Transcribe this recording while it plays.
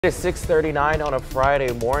It's 6:39 on a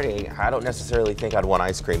Friday morning. I don't necessarily think I'd want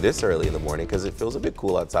ice cream this early in the morning because it feels a bit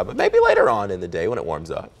cool outside, but maybe later on in the day when it warms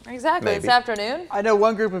up. Exactly, maybe. This afternoon. I know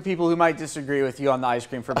one group of people who might disagree with you on the ice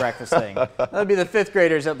cream for breakfast thing. That would be the 5th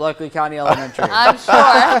graders at Bleckley County Elementary. I'm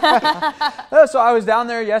sure. So I was down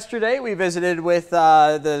there yesterday. We visited with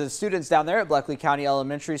the students down there at Bleckley County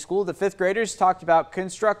Elementary School. The 5th graders talked about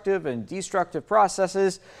constructive and destructive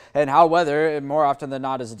processes and how weather, more often than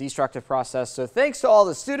not, is a destructive process. So thanks to all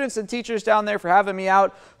the students and teachers down there for having me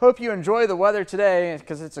out. Hope you enjoy the weather today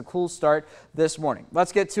because it's a cool start this morning.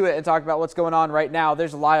 Let's get to it and talk about what's going on right now.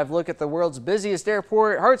 There's a live look at the world's busiest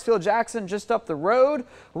airport, Hartsfield-Jackson, just up the road.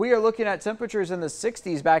 We are looking at temperatures in the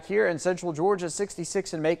 60s back here in central Georgia,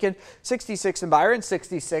 66 in Macon, 66 in Byron,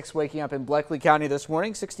 66 waking up in Bleckley County this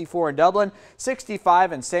morning, 64 in Dublin,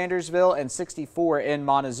 65 in Sandersville, and 64 in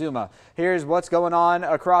Montezuma. Here's what's going on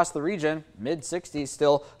across the region. Mid-60s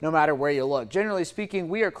still, no matter where you look. Generally speaking,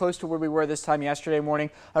 we are close to where we were this time yesterday morning.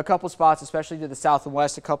 A couple spots, especially to the south and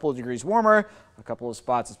west, a couple of degrees warmer. A couple of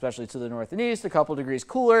spots, especially to the north and east, a couple degrees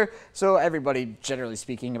cooler. So everybody, generally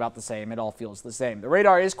speaking, about the same. It all feels the same. The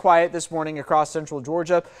radar is quiet this morning across central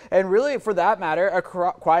Georgia, and really, for that matter,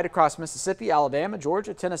 quiet across Mississippi, Alabama,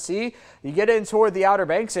 Georgia, Tennessee. You get in toward the Outer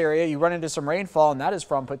Banks area, you run into some rainfall, and that is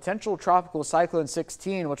from Potential Tropical Cyclone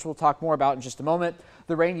 16, which we'll talk more about in just a moment.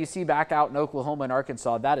 The rain you see back out in Oklahoma and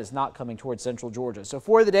Arkansas, that is not coming towards central Georgia. So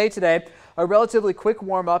for the day today, a relatively quick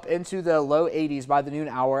warm up into the low 80s by the noon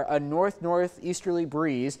hour, a northeasterly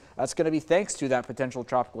breeze. That's going to be thanks to that potential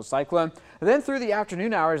tropical cyclone. And then through the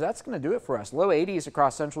afternoon hours, that's going to do it for us. Low 80s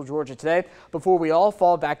across central Georgia today before we all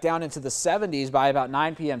fall back down into the 70s by about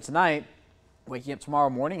 9 p.m. tonight. Waking up tomorrow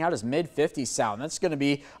morning, how does mid-50s sound? That's going to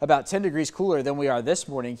be about 10 degrees cooler than we are this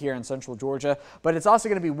morning here in central Georgia, but it's also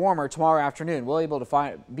going to be warmer tomorrow afternoon. We'll be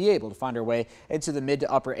able to find our way into the mid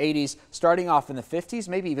to upper 80s, starting off in the 50s,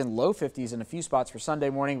 maybe even low 50s in a few spots for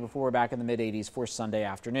Sunday morning before we're back in the mid 80s for Sunday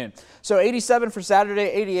afternoon. So 87 for Saturday,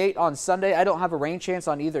 88 on Sunday. I don't have a rain chance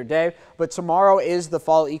on either day, but tomorrow is the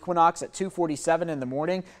fall equinox at 2:47 in the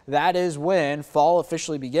morning. That is when fall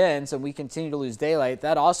officially begins and we continue to lose daylight.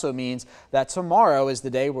 That also means that tomorrow is the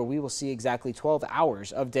day where we will see exactly 12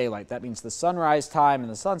 hours of daylight. That means the sunrise time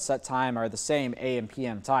and the sunset time are the same AM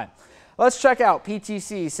PM time. Let's check out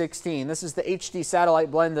PTC 16. This is the HD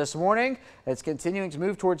satellite blend this morning. It's continuing to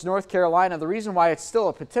move towards North Carolina. The reason why it's still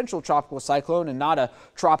a potential tropical cyclone and not a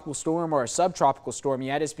tropical storm or a subtropical storm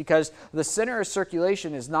yet is because the center of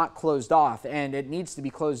circulation is not closed off, and it needs to be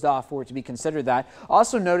closed off for it to be considered that.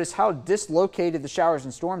 Also notice how dislocated the showers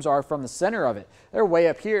and storms are from the center of it. They're way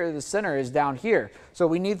up here. The center is down here. So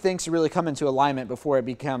we need things to really come into alignment before it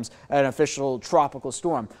becomes an official tropical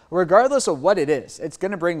storm. Regardless of what it is, it's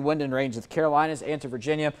going to bring wind and rain to the Carolinas and to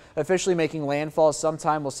Virginia, officially making landfall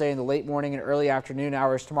sometime, we'll say, in the late morning and early afternoon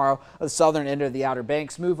hours tomorrow. The southern end of the Outer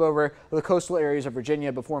Banks move over the coastal areas of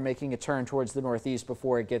Virginia before making a turn towards the northeast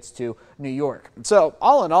before it gets to New York. So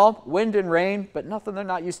all in all, wind and rain, but nothing they're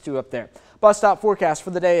not used to up there. Bus stop forecast for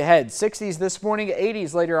the day ahead. 60s this morning,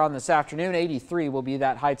 80s later on this afternoon. 83 will be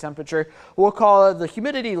that high temperature. We'll call the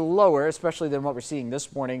humidity lower, especially than what we're seeing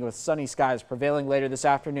this morning, with sunny skies prevailing later this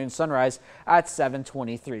afternoon. Sunrise at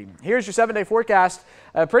 7:23. Here's your 7-day forecast.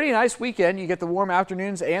 A pretty nice weekend. You get the warm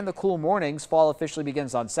afternoons and the cool mornings. Fall officially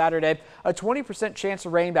begins on Saturday. A 20% chance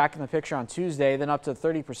of rain back in the picture on Tuesday, then up to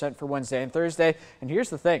 30% for Wednesday and Thursday. And here's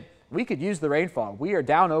the thing. We could use the rainfall. We are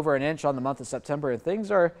down over an inch on the month of September, and things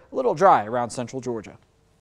are a little dry around central Georgia.